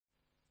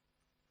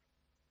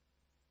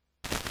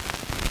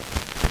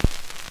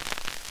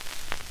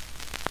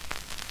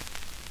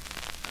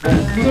Yeah,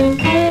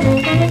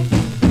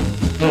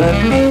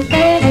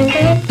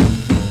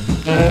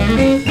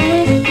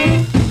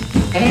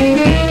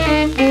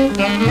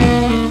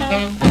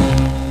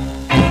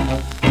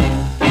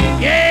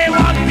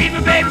 walking with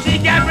my baby, she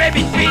got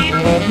rabbit feet.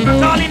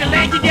 Tall in the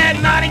land, she got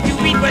nothing to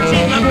eat, but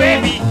she's my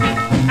baby,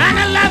 and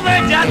I love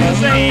her just the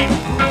same.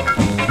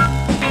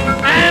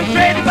 I'm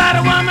crazy about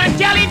a woman,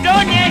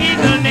 Caldonia is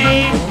her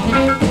name.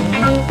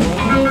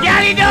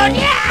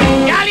 Caldonia,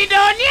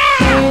 Caldonia,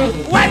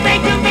 what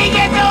makes you think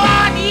it's so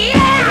hard?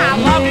 Yeah,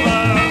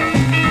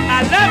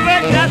 I love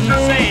her just the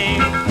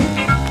same.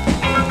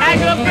 I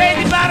go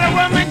crazy about a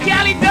woman,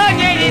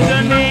 Caldonia is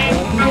her name.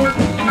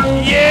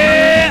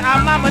 Yeah,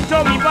 our mama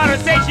told me about her,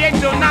 say she ain't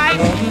so nice,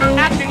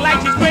 acting like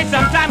she's great,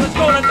 sometimes it's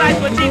cold as ice,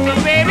 but she's my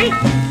baby,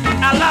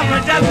 I love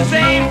her just the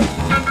same.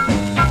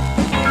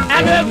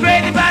 I go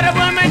crazy about a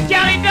woman,